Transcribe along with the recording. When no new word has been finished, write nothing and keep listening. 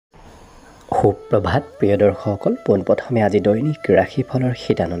সুপ্ৰভাত প্ৰিয় দৰ্শকসকল, পোনপ্ৰথমে আজি দৈনিক ৰাশিফলৰ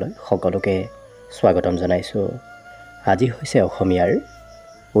শিতানলৈ সকলোকে স্বাগতম জনাইছোঁ। আজি হৈছে অসমীয়াৰ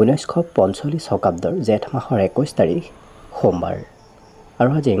 1945 শকাব্দৰ জেঠ মাহৰ 21 তাৰিখ সোমবাৰ আৰু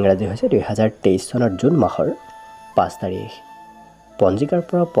আজি ইংৰাজী হৈছে 2023 চনৰ জুন মাহৰ 5 তাৰিখ। পঞ্জিকাৰ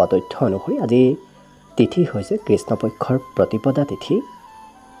পৰা পোৱা তথ্য অনুসৰি আজি তিথি হৈছে কৃষ্ণপক্ষৰ প্ৰতিপদা তিথি,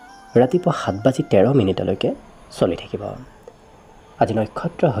 ৰাতিপুৱা 7:13 চলি থাকিব। আজি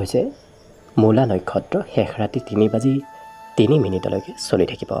নক্ষত্ৰ হৈছে মূলা নক্ষত্ৰ, শেষ ৰাতি 3:03 চলি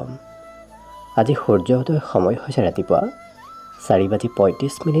থাকিব। আজি সূৰ্যোদয় সময় হৈছে ৰাতিপুৱা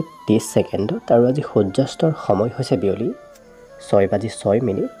 4:35 আৰু আজি সূৰ্যাস্তৰ সময় হৈছে বিয়লি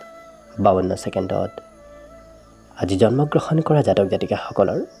 6:06 আজি জন্মগ্ৰহণ কৰা জাতক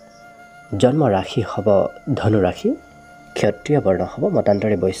জাতিকাসকলৰ জন্ম ৰাশি হ'ব ধনু ৰাশি, ক্ষত্ৰিয় বৰ্ণ হ'ব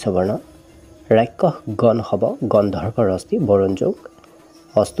মতান্তৰে বৈশ্য বৰ্ণ, ৰাক্ষস গণ হ'ব গন্ধৰ্ব ৰশ্মি বৰুণ যোগ,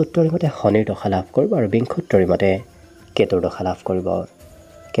 অস্তুত্তৰী মতে শনিৰ দশা লাভ কৰিব আৰু বিংশোত্তৰী মতে কেতুৰ দশা লাভ কৰিব।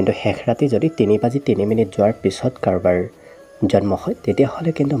 কিন্তু শেষ ৰাতি যদি 3:03 যোৱাৰ পিছত কাৰোবাৰ জন্ম হয়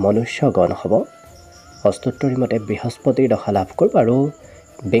তেতিয়াহ'লে কিন্তু মনুষ্য গণ হ'ব, অস্তুত্তৰী মতে বৃহস্পতিৰ দশা লাভ কৰিব আৰু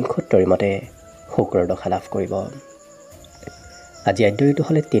বিংশোত্তৰী মতে শুক্ৰৰ দশা লাভ কৰিব। আজি আদ্য ঋতু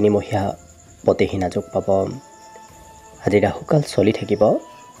হ'লে 3 মহীয়া পতিহীনা যোগ পাব। আজি ৰাহুকাল চলি থাকিব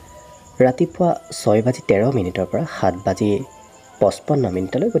ৰাতিপুৱা 6:13 পৰা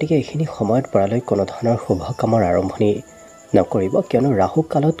 7:55। গতিকে এইখিনি সময়ত পৰালৈ কোনো ধৰণৰ শুভ কামৰ আৰম্ভণি নকৰিব, কিয়নো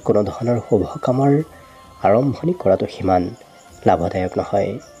ৰাহুকালত কোনো ধৰণৰ শুভ কামৰ আৰম্ভণি কৰাটো সিমান লাভদায়ক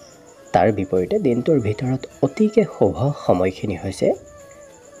নহয়। তাৰ বিপৰীতে দিনটোৰ ভিতৰত অতিকে শুভ সময়খিনি হৈছে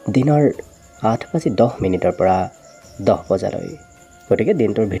দিনৰ 8:10 পৰা 10 বজালৈ। গতিকে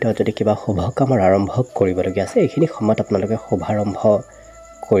দিনটোৰ ভিতৰত যদি কিবা শুভ কামৰ আৰম্ভ কৰিবলগীয়া আছে এইখিনি সময়ত আপোনালোকে শুভাৰম্ভ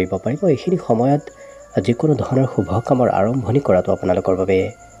কৰিব পাৰিব। এইখিনি সময়ত যিকোনো ধৰণৰ শুভ কামৰ আৰম্ভণি কৰাটো আপোনালোকৰ বাবে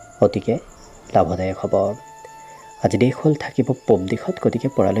অতিকে লাভদায়ক হ'ব। আজি দেশ হ'ল থাকিব পূব দিশত, গতিকে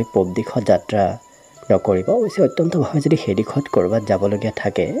পৰালৈ পূব দিশত যাত্ৰা নকৰিব। অৱশ্যে অত্যন্তভাৱে যদি সেই দিশত ক'ৰবাত যাবলগীয়া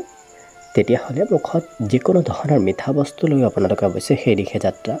থাকে তেতিয়াহ'লে মুখত যিকোনো ধৰণৰ মিঠা বস্তু লৈ আপোনালোকে অৱশ্যে সেই দিশে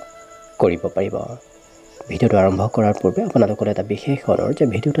যাত্ৰা কৰিব পাৰিব। ভিডিঅ'টো আৰম্ভ কৰাৰ পূৰ্বে আপোনালোকৰ এটা বিশেষ অনুৰোধ যে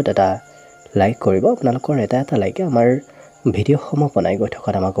ভিডিঅ'টোত এটা লাইক কৰিব। আপোনালোকৰ এটা লাইকে আমাৰ ভিডিঅ'সমূহ বনাই গৈ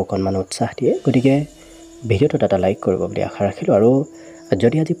থকাত আমাক অকণমান উৎসাহ দিয়ে, গতিকে ভিডিঅ'টোত এটা লাইক কৰিব বুলি আশা ৰাখিলোঁ। আৰু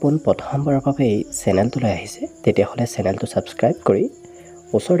যদি আজি প্ৰথমবাৰৰ বাবে এই চেনেলটোলৈ আহিছে তেতিয়াহ'লে চেনেলটো ছাবস্ক্ৰাইব কৰি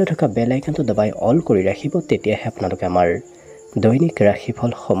ওচৰতে থকা বেল আইকনটো দবাই অল কৰি ৰাখিব, তেতিয়াহে আপোনালোকে আমাৰ দৈনিক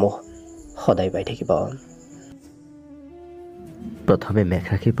ৰাশিফলসমূহ সদায় পাই থাকিব। প্ৰথমে মেষ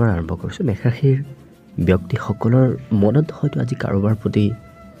ৰাশিৰ পৰা আৰম্ভ কৰিছোঁ। মেষ ৰাশিৰ ব্যক্তিসকলৰ মনত হয়তো আজি কাৰোবাৰ প্ৰতি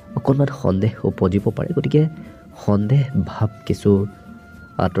অকণমান সন্দেহ উপজিব পাৰে, গতিকে সন্দেহ ভাৱ কিছু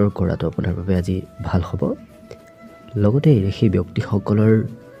আঁতৰ কৰাটো আপোনাৰ বাবে আজি ভাল হ'ব। লগতে সেই ব্যক্তিসকলৰ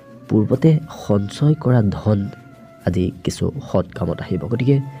পূৰ্বতে সঞ্চয় কৰা ধন আজি কিছু সৎ কামত আহিব।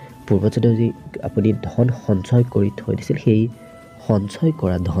 গতিকে পূৰ্বতে যদি আপুনি ধন সঞ্চয় কৰি থৈ দিছিল সেই সঞ্চয়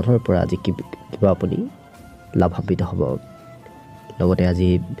কৰা ধনৰ পৰা আজি কিবা আপুনি লাভান্বিত হ'ব। লগতে আজি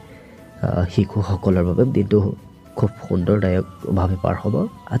শিশুসকলৰ বাবে দিনটো খুব সুন্দৰদায়কভাৱে পাৰ হ'ব।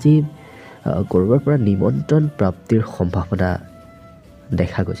 আজি ক'ৰবাৰ পৰা নিমন্ত্ৰণ প্ৰাপ্তিৰ সম্ভাৱনা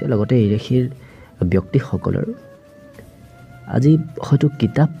দেখা গৈছে। লগতে এই ৰাশিৰ ব্যক্তিসকলৰ আজি হয়তো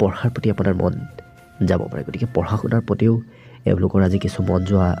কিতাপ পঢ়াৰ প্ৰতি আপোনাৰ মন যাব পাৰে, গতিকে পঢ়া শুনাৰ প্ৰতিও এওঁলোকৰ আজি কিছু মন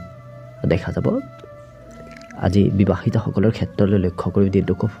যোৱা দেখা যাব। আজি বিবাহিতসকলৰ ক্ষেত্ৰলৈ লক্ষ্য কৰি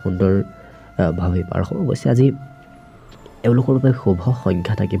দিনটো খুব সুন্দৰভাৱে পাৰ হ'ব। অৱশ্যে আজি এওঁলোকৰ বাবে শুভ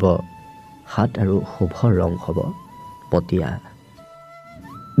সংখ্যা থাকিব 7 আৰু শুভ ৰং হ'ব পতীয়া।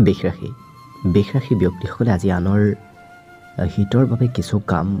 বৃষ ৰাশি ব্যক্তিসকলে আজি আনৰ হিতৰ বাবে কিছু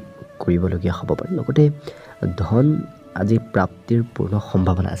কাম কৰিবলগীয়া হ'ব পাৰে। লগতে ধন আজি প্ৰাপ্তিৰ পূৰ্ণ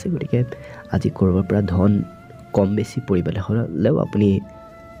সম্ভাৱনা আছে, গতিকে আজি ক'ৰবাৰ পৰা ধন কম বেছি পৰিমাণে হ'লেও আপুনি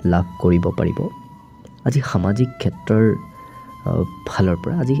লাভ কৰিব পাৰিব। আজি সামাজিক ক্ষেত্ৰৰ ফালৰ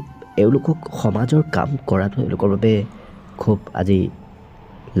পৰা আজি এওঁলোকক সমাজৰ কাম কৰাটো এওঁলোকৰ বাবে খুব আজি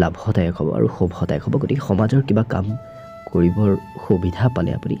লাভদায়ক হ'ব আৰু শুভদায়ক হ'ব। গতিকে সমাজৰ কিবা কাম কৰিবৰ সুবিধা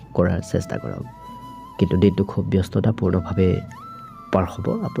পালে আপুনি কৰাৰ চেষ্টা কৰক। কিন্তু দিনটো খুব ব্যস্ততাপূৰ্ণভাৱে পাৰ হ'ব।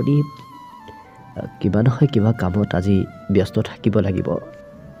 আপুনি কিবা নহয় কিবা কামত আজি ব্যস্ত থাকিব লাগিব,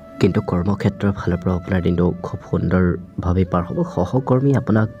 কিন্তু কৰ্মক্ষেত্ৰৰ ফালৰ পৰা আপোনাৰ দিনটো খুব সুন্দৰভাৱে পাৰ হ'ব। সহকৰ্মী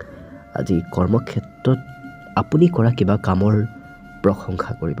আপোনাক আজি কৰ্মক্ষেত্ৰত আপুনি কৰা কিবা কামৰ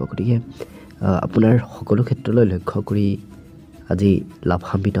প্ৰশংসা কৰিব। গতিকে আপোনাৰ সকলো ক্ষেত্ৰলৈ লক্ষ্য কৰি আজি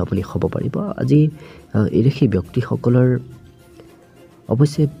লাভান্বিত আপুনি হ'ব পাৰিব। আজি এই ৰাশি ব্যক্তিসকলৰ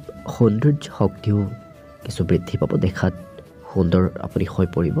অৱশ্যে সৌন্দৰ্য শক্তিও কিছু বৃদ্ধি পাব, দেখাত সুন্দৰ আপুনি হৈ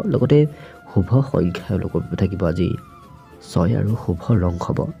পৰিব। লগতে শুভ সংখ্যা এওঁলোকৰ থাকিব আজি 6 আৰু শুভ ৰং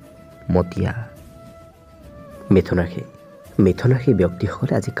হ'ব মতিয়া। মিথুন ৰাশি। মিথুন ৰাশি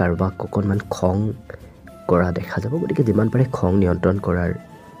ব্যক্তিসকলে আজি কাৰোবাক অকণমান খং কৰা দেখা যাব, গতিকে যিমান পাৰে খং নিয়ন্ত্ৰণ কৰাৰ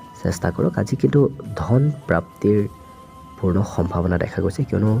চেষ্টা কৰক। আজি কিন্তু ধন প্ৰাপ্তিৰ পূৰ্ণ সম্ভাৱনা দেখা গৈছে,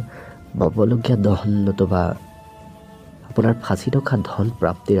 কিয়নো পাবলগীয়া ধন নতুবা আপোনাৰ ফাঁচি থকা ধন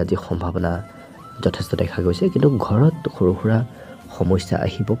প্ৰাপ্তিৰ আজি সম্ভাৱনা যথেষ্ট দেখা গৈছে। কিন্তু ঘৰত সৰু সুৰা সমস্যা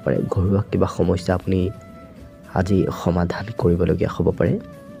আহিব পাৰে, ঘৰুৱা কিবা সমস্যা আপুনি আজি সমাধান কৰিবলগীয়া হ'ব পাৰে।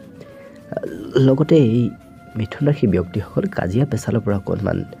 লগতে এই মিথুন ৰাশি ব্যক্তিসকল কাজিয়া পেচালৰ পৰা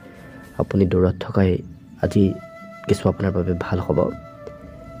অকণমান আপুনি দূৰত থকাই আজি কিছু আপোনাৰ বাবে ভাল হ'ব।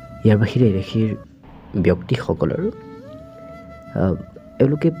 ইয়াৰ বাহিৰে এই ৰাশিৰ ব্যক্তিসকলৰ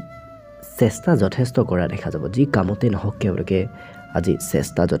এওঁলোকে চেষ্টা যথেষ্ট কৰা দেখা যাব। যি কামতে নহওক তেওঁলোকে আজি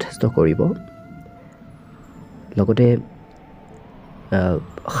চেষ্টা যথেষ্ট কৰিব। লগতে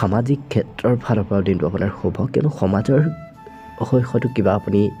সামাজিক ক্ষেত্ৰৰ ফালৰ পৰা দিনটো আপোনাৰ শুভ, কিয়নো সমাজৰ হয়তো কিবা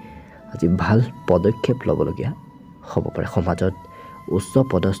আপুনি আজি ভাল পদক্ষেপ ল'বলগীয়া হ'ব পাৰে। সমাজত উচ্চ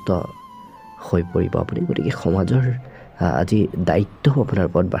পদস্থ হৈ পৰিব আপুনি, গতিকে সমাজৰ আজি দায়িত্ব আপোনাৰ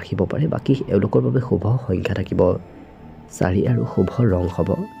ওপৰত বাঢ়িব পাৰে। বাকী এওঁলোকৰ বাবে শুভ সংখ্যা থাকিব 4 আৰু শুভ ৰং হ'ব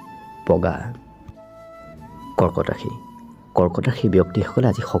বগা। কৰ্কট ৰাশি। কৰ্কট ৰাশি ব্যক্তিসকলে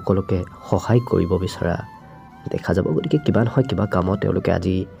আজি সকলোকে সহায় কৰিব বিচৰা দেখা যাব, গতিকে কিবা নহয় কিবা কামত তেওঁলোকে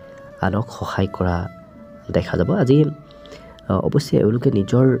আজি আনক সহায় কৰা দেখা যাব। আজি অৱশ্যে এওঁলোকে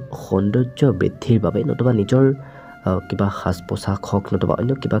নিজৰ সৌন্দৰ্য বৃদ্ধিৰ বাবে নতুবা নিজৰ কিবা সাজ পোছাক হওক নতুবা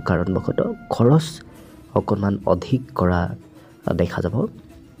অন্য কিবা কাৰণবশতঃ খৰচ অকণমান অধিক কৰা দেখা যাব।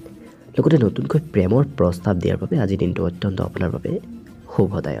 লগতে নতুনকৈ প্ৰেমৰ প্ৰস্তাৱ দিয়াৰ বাবে আজি দিনটো অত্যন্ত আপোনাৰ বাবে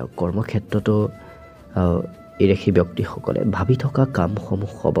শুভদায়ক। কৰ্মক্ষেত্ৰতো এই ৰাশি ব্যক্তিসকলে ভাবি থকা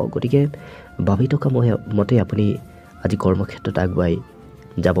কামসমূহ হ'ব, গতিকে ভাবি থকা মতে আপুনি আজি কৰ্মক্ষেত্ৰত আগুৱাই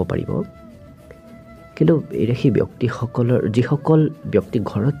যাব পাৰিব। কিন্তু এই ৰাশি ব্যক্তিসকলৰ যিসকল ব্যক্তি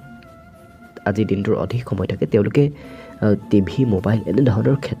ঘৰত আজি দিনটোৰ অধিক সময় থাকে তেওঁলোকে টিভি মোবাইল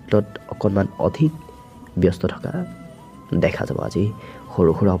এনেধৰণৰ ক্ষেত্ৰত অকণমান অধিক ব্যস্ত থকা দেখা যাব। আজি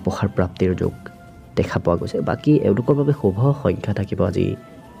সৰু সুৰা উপহাৰ প্ৰাপ্তিৰ যোগ দেখা পোৱা গৈছে। বাকী এওঁলোকৰ বাবে শুভ সংখ্যা থাকিব আজি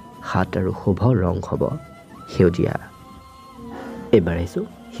 7 আৰু শুভ ৰং হ'ব সেউজীয়া। এইবাৰ আহিছোঁ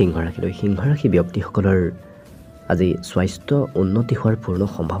সিংহ ৰাশিলৈ। সিংহ ৰাশি ব্যক্তিসকলৰ আজি স্বাস্থ্য উন্নতি হোৱাৰ পূৰ্ণ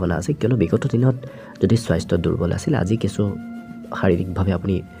সম্ভাৱনা আছে, কিয়নো বিগত দিনত যদি স্বাস্থ্য দুৰ্বল আছিল আজি কিছু শাৰীৰিকভাৱে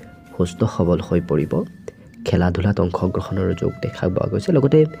আপুনি সুস্থ সবল হৈ পৰিব। খেলা ধূলাত অংশগ্ৰহণৰ যোগ দেখা পোৱা গৈছে।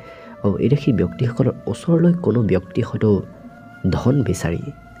 লগতে এই ৰাশি ব্যক্তিসকলৰ ওচৰলৈ কোনো ব্যক্তি হয়তো ধন বিচাৰি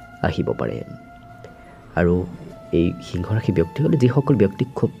আহিব পাৰে। আৰু এই সিংহ ৰাশি ব্যক্তিসকলে যিসকল ব্যক্তিক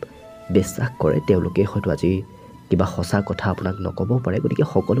খুব বিশ্বাস কৰে তেওঁলোকে হয়তো আজি কিবা সঁচা কথা আপোনাক নক'বও পাৰে, গতিকে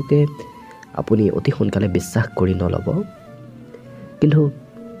সকলোকে আপুনি অতি সোনকালে বিশ্বাস কৰি নল'ব। কিন্তু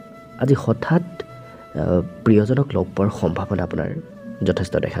আজি হঠাৎ প্ৰিয়জনক লগ পোৱাৰ সম্ভাৱনা আপোনাৰ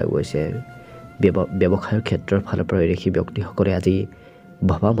যথেষ্ট দেখা গৈছে। ব্যৱসায়ৰ ক্ষেত্ৰৰ ফালৰ পৰা এই ৰাশি ব্যক্তিসকলে আজি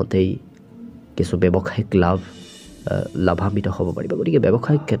ভবামতেই কিছু ব্যৱসায়িক লাভান্বিত হ'ব পাৰিব, গতিকে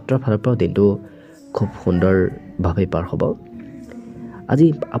ব্যৱসায়িক ক্ষেত্ৰৰ ফালৰ পৰাও দিনটো খুব সুন্দৰভাৱে পাৰ হ'ব। আজি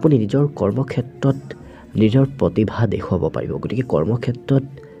আপুনি নিজৰ কৰ্মক্ষেত্ৰত নিজৰ প্ৰতিভা দেখুৱাব পাৰিব, গতিকে কৰ্মক্ষেত্ৰত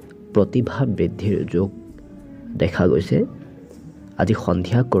প্ৰতিভা বৃদ্ধিৰ যোগ দেখা গৈছে। আজি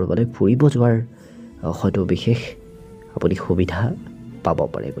সন্ধিয়া ক'ৰবালৈ ফুৰিব যোৱাৰ হয়তো বিশেষ আপুনি সুবিধা পাব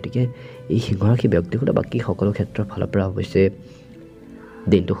পাৰে, গতিকে এই সিংহ ৰাশি ব্যক্তিসকলে বাকী সকলো ক্ষেত্ৰৰ ফালৰ পৰা অৱশ্যে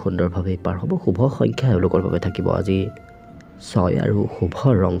দিনটো সুন্দৰভাৱে পাৰ হ'ব। শুভ সংখ্যা এওঁলোকৰ বাবে থাকিব আজি 6 আৰু শুভ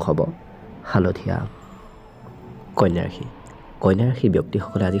ৰং হ'ব হালধীয়া। কন্যা ৰাশি। কন্যা ৰাশি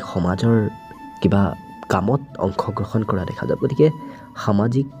ব্যক্তিসকলে আজি সমাজৰ কিবা কামত অংশগ্ৰহণ কৰা দেখা যাব, গতিকে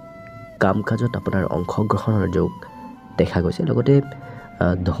সামাজিক কাম কাজত আপোনাৰ অংশগ্ৰহণৰ যোগ দেখা গৈছে। লগতে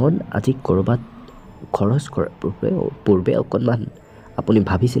ধন আজি ক'ৰবাত খৰচ কৰাৰ পূৰ্বে অকণমান আপুনি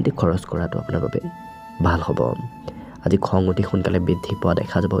ভাবি চিন্তি খৰচ কৰাটো আপোনাৰ বাবে ভাল হ'ব। আজি খং অতি সোনকালে বৃদ্ধি পোৱা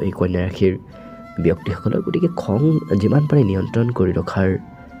দেখা যাব এই কন্যা ৰাশিৰ ব্যক্তিসকলৰ, গতিকে খং যিমান পাৰে নিয়ন্ত্ৰণ কৰি ৰখাৰ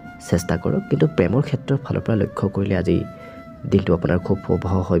চেষ্টা কৰক। কিন্তু প্ৰেমৰ ক্ষেত্ৰৰ ফালৰ পৰা লক্ষ্য কৰিলে আজি দিনটো আপোনাৰ খুব শুভ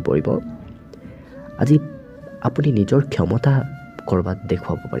হৈ পৰিব। আজি আপুনি নিজৰ ক্ষমতা ক'ৰবাত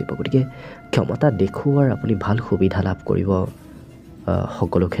দেখুৱাব পাৰিব, গতিকে ক্ষমতা দেখুওৱাৰ আপুনি ভাল সুবিধা লাভ কৰিব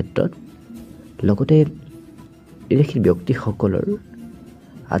সকলো ক্ষেত্ৰত। লগতে এই ৰাশিৰ ব্যক্তিসকলৰ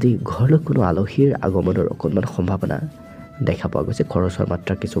আজি ঘৰলৈ কোনো আলহীৰ আগমনৰ অকণমান সম্ভাৱনা দেখা পোৱা গৈছে। খৰচৰ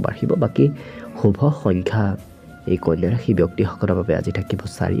মাত্ৰা কিছু বাঢ়িব। বাকী শুভ সংখ্যা এই কন্যা ৰাশি ব্যক্তিসকলৰ বাবে আজি থাকিব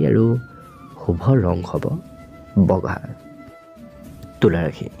 4 আৰু শুভ ৰং হ'ব বগা। তুলা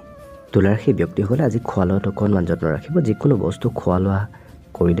ৰাশি। তুলা ৰাশি ব্যক্তিসকলে আজি খোৱা লোৱাত অকণমান যত্ন ৰাখিব। যিকোনো বস্তু খোৱা লোৱা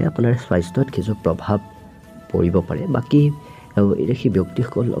কৰিলে আপোনাৰ স্বাস্থ্যত কিছু প্ৰভাৱ পৰিব পাৰে। বাকী এই ৰাশি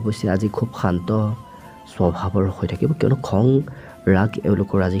ব্যক্তিসকল অৱশ্যে আজি খুব শান্ত স্বভাৱৰ হৈ থাকিব, কিয়নো খং ৰাগ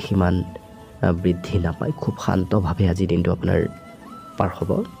এওঁলোকৰ আজি সিমান বৃদ্ধি নাপায়। খুব শান্তভাৱে আজি দিনটো আপোনাৰ পাৰ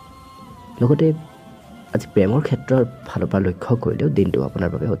হ'ব। লগতে আজি প্ৰেমৰ ক্ষেত্ৰৰ ফালৰ পৰা লক্ষ্য কৰিলেও দিনটো আপোনাৰ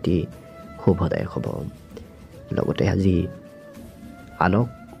বাবে অতি শুভদায়ক হ'ব। লগতে আজি আনক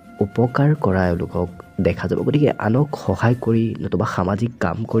উপকাৰ কৰা এওঁলোকক দেখা যাব। গতিকে আনক সহায় কৰি নতুবা সামাজিক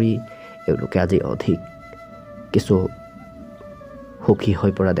কাম কৰি এওঁলোকে আজি অধিক কিছু সুখী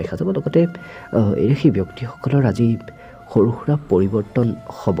হৈ পৰা দেখা যাব। লগতে সেই ব্যক্তিসকলৰ আজি সৰু সুৰা পৰিৱৰ্তন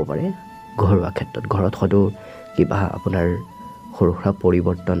হ'ব পাৰে ঘৰুৱা ক্ষেত্ৰত। ঘৰত হয়তো কিবা আপোনাৰ সৰু সুৰা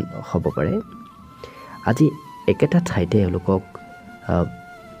পৰিৱৰ্তন হ'ব পাৰে। আজি একেটা ঠাইতে এওঁলোকক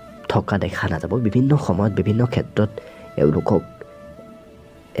থকা দেখা নাযাব। বিভিন্ন সময়ত বিভিন্ন ক্ষেত্ৰত এওঁলোকক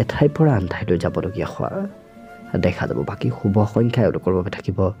এঠাইৰ পৰা আন ঠাইলৈ যাবলগীয়া হোৱা দেখা যাব। বাকী শুভ সংখ্যা এওঁলোকৰ বাবে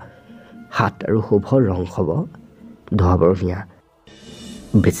থাকিব 7 আৰু শুভ ৰং হ'ব ধোঁৱা বৰণীয়া।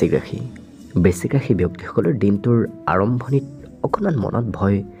 বৃশ্চিক ৰাশি। বৃশ্চিক ৰাশি ব্যক্তিসকলৰ দিনটোৰ আৰম্ভণিত অকণমান মনত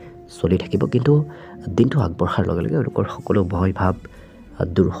ভয় চলি থাকিব, কিন্তু দিনটো আগবঢ়াৰ লগে লগে এওঁলোকৰ সকলো ভয় ভাৱ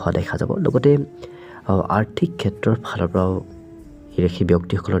দূৰ হোৱা দেখা যাব। লগতে আৰ্থিক ক্ষেত্ৰৰ ফালৰ পৰাও সেই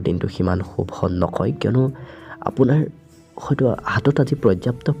ব্যক্তিসকলৰ দিনটো সিমান শুভ নকয়, কিয়নো আপোনাৰ হয়তো হাতত আজি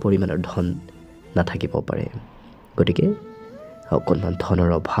পৰ্যাপ্ত পৰিমাণৰ ধন নাথাকিব পাৰে। গতিকে অকণমান ধনৰ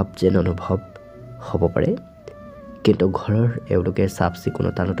অভাৱ যেন অনুভৱ হ'ব পাৰে। কিন্তু ঘৰৰ এওঁলোকে চাফ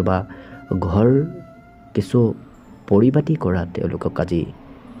চিকুণতা নতুবা ঘৰ কিছু পৰিপাটি কৰাত তেওঁলোকক আজি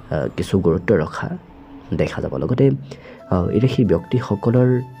কিছু গুৰুত্ব ৰখা দেখা যাব। লগতে সেই ব্যক্তিসকলৰ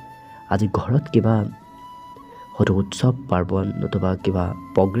আজি ঘৰত কিবা হয়তো উৎসৱ পাৰ্বণ নতুবা কিবা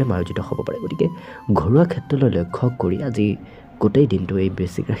প্ৰগ্ৰেম আয়োজিত হ'ব পাৰে। গতিকে ঘৰুৱা ক্ষেত্ৰলৈ লক্ষ্য কৰি আজি গোটেই দিনটো এই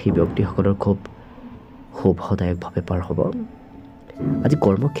বৃশ্চিক ৰাশি ব্যক্তিসকলৰ খুব শুভদায়কভাৱে পাৰ হ'ব। আজি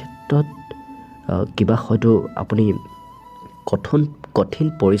কৰ্মক্ষেত্ৰত কিবা হয়তো আপুনি কঠিন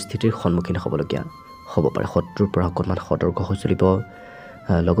পৰিস্থিতিৰ সন্মুখীন হ'বলগীয়া হ'ব পাৰে। শত্ৰুৰ পৰা অকণমান সতৰ্ক হৈ চলিব।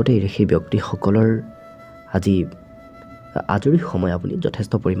 লগতে সেই ব্যক্তিসকলৰ আজি আজৰি সময় আপুনি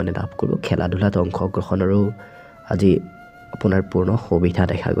যথেষ্ট পৰিমাণে লাভ কৰিব। খেলা ধূলাত অংশগ্ৰহণৰো আজি আপোনাৰ পূৰ্ণ সুবিধা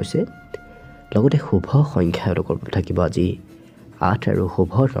দেখা গৈছে। লগতে শুভ সংখ্যা এওঁলোকৰ থাকিব আজি 8 আৰু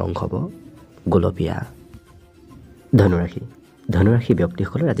শুভ ৰং হ'ব গোলপীয়া। ধনুৰাশি। ধনুৰাশি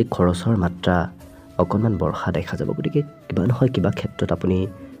ব্যক্তিসকলৰ আজি খৰচৰ মাত্ৰা অকণমান বঢ়া দেখা যাব। গতিকে কিবা নহয় কিবা ক্ষেত্ৰত আপুনি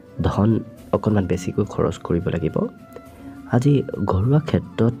ধন অকণমান বেছিকৈ খৰচ কৰিব লাগিব। আজি ঘৰুৱা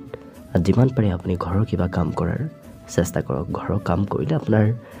ক্ষেত্ৰত যিমান পাৰে আপুনি ঘৰৰ কিবা কাম কৰাৰ চেষ্টা কৰক। ঘৰৰ কাম কৰিলে আপোনাৰ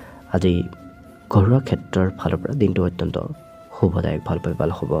আজি ঘৰুৱা ক্ষেত্ৰৰ ফালৰ পৰা দিনটো অত্যন্ত শুভদায়ক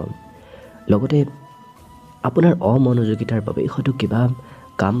ভাল হ'ব। লগতে আপোনাৰ অমনোযোগিতাৰ বাবে হয়তো কিবা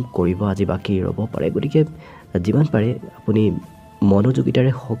কাম কৰিব আজি বাকী ৰ'ব পাৰে। গতিকে যিমান পাৰে আপুনি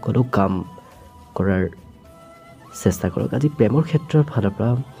মনোযোগিতাৰে সকলো কাম কৰাৰ চেষ্টা কৰক। আজি প্ৰেমৰ ক্ষেত্ৰৰ ফালৰ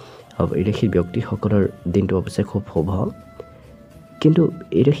পৰা সেই ব্যক্তিসকলৰ দিনটো অৱশ্যে খুব শুভ, কিন্তু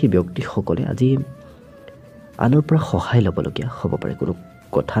সেই ব্যক্তিসকলে আজি আনৰ পৰা সহায় ল'বলগীয়া হ'ব পাৰে। কোনো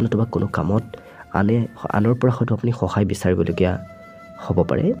কথা নতুবা কোনো কামত আনৰ পৰা হয়তো আপুনি সহায় বিচাৰিবলগীয়া হ'ব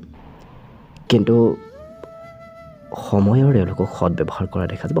পাৰে, কিন্তু সময়ৰ এওঁলোকক সদব্যৱহাৰ কৰা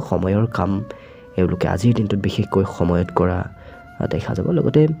দেখা যাব। সময়ৰ কাম এওঁলোকে আজিৰ দিনটোত বিশেষকৈ সময়ত কৰা দেখা যাব।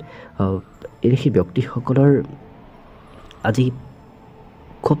 লগতে সেই ব্যক্তিসকলৰ আজি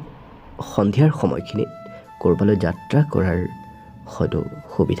খুব সন্ধিয়াৰ সময়খিনিত ক'ৰবালৈ যাত্ৰা কৰাৰ হয়তো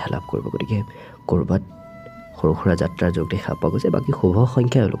সুবিধা লাভ কৰিব। গতিকে ক'ৰবাত সৰু সুৰা যাত্ৰাৰ যোগ দেখা পোৱা গৈছে। বাকী শুভ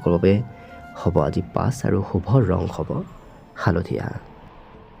সংখ্যা এওঁলোকৰ বাবে হ'ব আজি 5 আৰু শুভ ৰং হ'ব হালধীয়া।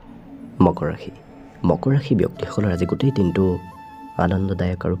 মকৰ ৰাশি। মকৰ ৰাশি ব্যক্তিসকলৰ আজি গোটেই দিনটো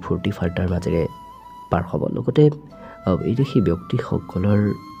আনন্দদায়ক আৰু ফূৰ্তি ফাৰ্তাৰ মাজেৰে পাৰ হ'ব। লগতে সেই ব্যক্তিসকলৰ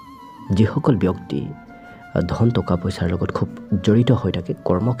যিসকল ব্যক্তি ধন টকা পইচাৰ লগত খুব জড়িত হৈ থাকে,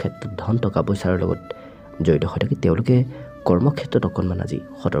 কৰ্মক্ষেত্ৰত ধন টকা পইচাৰ লগত জড়িত হৈ থাকে, তেওঁলোকে কৰ্মক্ষেত্ৰত অকণমান আজি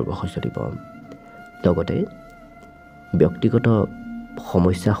সতৰ্ক হৈ চলিব। লগতে ব্যক্তিগত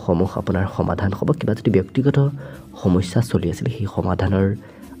সমস্যাসমূহ আপোনাৰ সমাধান হ'ব। কিবা যদি ব্যক্তিগত সমস্যা চলি আছিল, সেই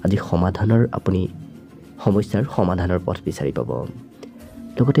সমাধানৰ আপুনি সমস্যাৰ সমাধানৰ পথ বিচাৰি পাব।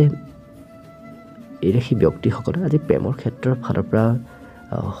 লগতে সেই ব্যক্তিসকলে আজি প্ৰেমৰ ক্ষেত্ৰৰ ফালৰ পৰা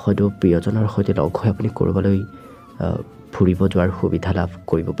হয়তো প্ৰিয়জনৰ সৈতে লগ হৈ আপুনি ক'ৰবালৈ ফুৰিব যোৱাৰ সুবিধা লাভ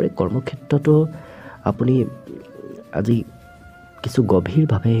কৰিব পাৰে। কৰ্মক্ষেত্ৰতো আপুনি আজি কিছু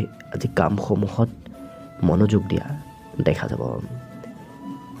গভীৰভাৱে আজি কামসমূহত মনোযোগ দিয়া দেখা যাব।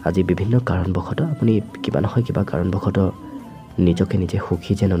 আজি বিভিন্ন কাৰণবশতঃ আপুনি কিবা নহয় কিবা কাৰণবশতঃ নিজকে নিজে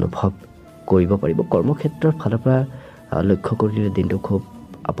সুখী যেন অনুভৱ কৰিব পাৰিব। কৰ্মক্ষেত্ৰৰ ফালৰ পৰা লক্ষ্য কৰিলে দিনটো খুব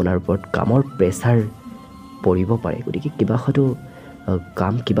আপোনাৰ ওপৰত কামৰ প্ৰেছাৰ পৰিব পাৰে। গতিকে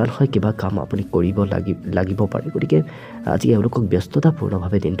কিবা নহয় কিবা কাম আপুনি কৰিব লাগিব পাৰে। গতিকে আজি এওঁলোকক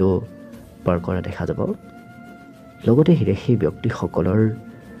ব্যস্ততাপূৰ্ণভাৱে দিনটো পাৰ কৰা দেখা যাব। লগতে সেই ব্যক্তিসকলৰ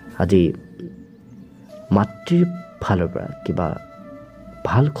আজি মাতৃৰ ফালৰ পৰা কিবা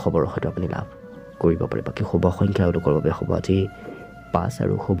ভাল খবৰ হয়তো আপুনি লাভ কৰিব পাৰে। বাকী শুভ সংখ্যা এওঁলোকৰ বাবে হ'ব আজি 5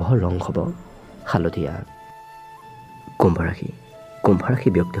 আৰু শুভ ৰং হ'ব হালধীয়া। কুম্ভ ৰাশি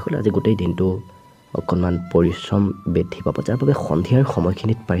ব্যক্তিসকলে আজি গোটেই দিনটো অকণমান পৰিশ্ৰম বৃদ্ধি পাব, যাৰ বাবে সন্ধিয়াৰ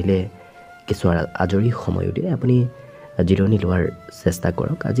সময়খিনিত পাৰিলে কিছু আজৰি সময় উলিয়াই আপুনি জিৰণি লোৱাৰ চেষ্টা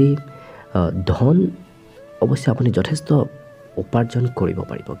কৰক। আজি ধন অৱশ্যে আপুনি যথেষ্ট উপাৰ্জন কৰিব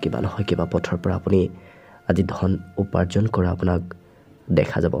পাৰিব, কিবা নহয় কিবা পথৰ পৰা আপুনি আজি ধন উপাৰ্জন কৰা আপোনাক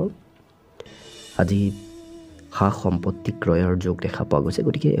দেখা যাব। আজি সা সম্পত্তি ক্ৰয়ৰ যোগ দেখা পোৱা গৈছে,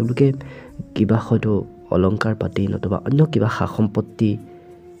 গতিকে এওঁলোকে কিবা হয়তো অলংকাৰ পাতি নতুবা অন্য কিবা সা সম্পত্তি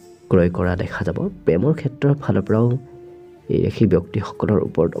ক্ৰয় কৰা দেখা যাব। প্ৰেমৰ ক্ষেত্ৰৰ ফালৰ পৰাও সেই ব্যক্তিসকলৰ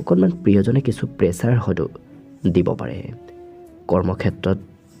ওপৰত অকণমান প্ৰিয়জনে কিছু প্ৰেছাৰ হয়তো দিব পাৰে। কৰ্মক্ষেত্ৰত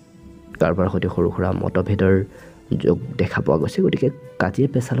কাৰোবাৰ সৈতে সৰু সুৰা মতভেদৰ যোগ দেখা পোৱা গৈছে, গতিকে কাজিয়া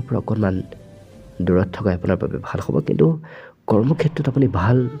পেচালৰ পৰা অকণমান দূৰত থকাই আপোনাৰ বাবে ভাল হ'ব। কিন্তু কৰ্মক্ষেত্ৰত আপুনি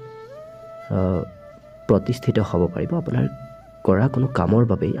ভাল প্ৰতিষ্ঠিত হ'ব পাৰিব। আপোনাৰ কৰা কোনো কামৰ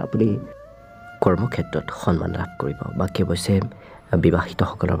বাবেই আপুনি কৰ্মক্ষেত্ৰত সন্মান লাভ কৰিব। বাকী অৱশ্যে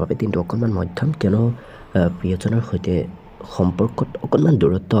বিবাহিতসকলৰ বাবে দিনটো অকণমান মধ্যম, কিয়নো প্ৰিয়জনৰ সৈতে সম্পৰ্কত অকণমান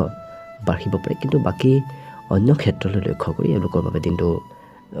দূৰত্ব বাঢ়িব পাৰে। কিন্তু বাকী অন্য ক্ষেত্ৰলৈ লক্ষ্য কৰি এওঁলোকৰ বাবে দিনটো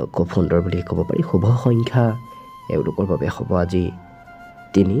খুব সুন্দৰ বুলি ক'ব পাৰি। শুভ সংখ্যা এওঁলোকৰ বাবে হ'ব আজি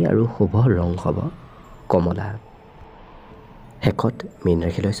 3 আৰু শুভ ৰং হ'ব কমলা। শেষত মীন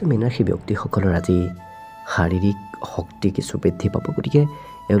ৰাশি লৈছোঁ। মীন ৰাশি ব্যক্তিসকলৰ আজি শাৰীৰিক শক্তি কিছু বৃদ্ধি পাব, গতিকে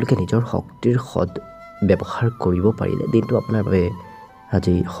এওঁলোকে নিজৰ শক্তিৰ সদ ব্যৱহাৰ কৰিব পাৰিলে দিনটো আপোনাৰ বাবে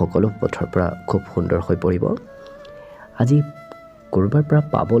আজি সকলো পথৰ পৰা খুব সুন্দৰ হৈ পৰিব। আজি ক'ৰবাৰ পৰা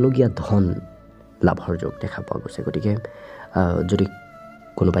পাবলগীয়া ধন লাভৰ যোগ দেখা পোৱা গৈছে, গতিকে যদি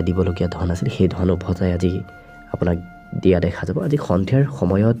কোনোবাই দিবলগীয়া ধন আছিল সেই ধন উভতাই আজি আপোনাক দিয়া দেখা যাব। আজি সন্ধিয়াৰ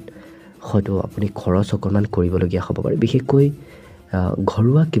সময়ত হয়তো আপুনি খৰচ অকণমান কৰিবলগীয়া হ'ব পাৰে, বিশেষকৈ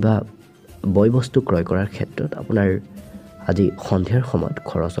ঘৰুৱা কিবা বয় বস্তু ক্ৰয় কৰাৰ ক্ষেত্ৰত আপোনাৰ আজি সন্ধিয়াৰ সময়ত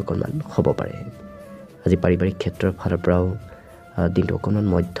খৰচ অকণমান হ'ব পাৰে। আজি পাৰিবাৰিক ক্ষেত্ৰৰ ফালৰ পৰাও দিনটো অকণমান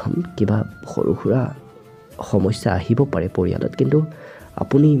মধ্যম, কিবা সৰু সুৰা সমস্যা আহিব পাৰে পৰিয়ালত, কিন্তু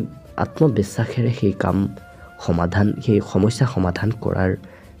আপুনি আত্মবিশ্বাসেৰে সেই সমস্যা সমাধান কৰাৰ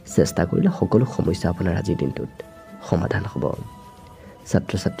চেষ্টা কৰিলে সকলো সমস্যা আপোনাৰ আজিৰ দিনটোত সমাধান হ'ব।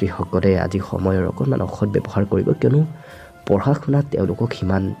 ছাত্ৰ ছাত্ৰীসকলে আজি সময়ৰ অকণমান অসৎ ব্যৱহাৰ কৰিব, কিয়নো পঢ়া শুনাত তেওঁলোকক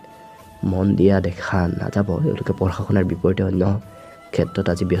সিমান মন দিয়া দেখা নাযাব। এওঁলোকে পঢ়া শুনাৰ বিপৰীতে অন্য ক্ষেত্ৰত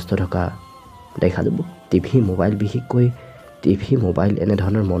আজি ব্যস্ত থকা দেখা যাব। বিশেষকৈ টিভি মোবাইল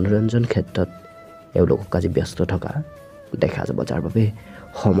এনেধৰণৰ মনোৰঞ্জন ক্ষেত্ৰত এওঁলোকক আজি ব্যস্ত থকা দেখা যাব, যাৰ বাবে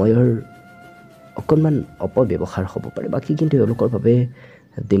সময়ৰ অকণমান অপব্যৱহাৰ হ'ব পাৰে। বাকী কিন্তু এওঁলোকৰ বাবে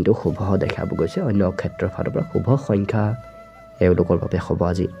দিনটো শুভ দেখা গৈছে। অন্য ক্ষেত্ৰৰ ফালৰ পৰা শুভ সংখ্যা এওঁলোকৰ বাবে হ'ব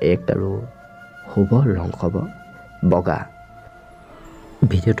আজি 1 আৰু শুভ ৰং হ'ব বগা।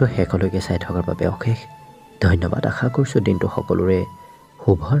 ভিডিঅ'টো শেষলৈকে চাই থকাৰ বাবে অশেষ ধন্যবাদ। আশা কৰিছোঁ দিনটো সকলোৰে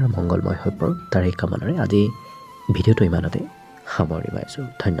শুভ আৰু মংগলময় হৈ পৰক, তাৰে কামনাৰে আজি ভিডিঅ'টো ইমানতে সামৰণি মাৰিছোঁ।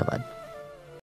 ধন্যবাদ।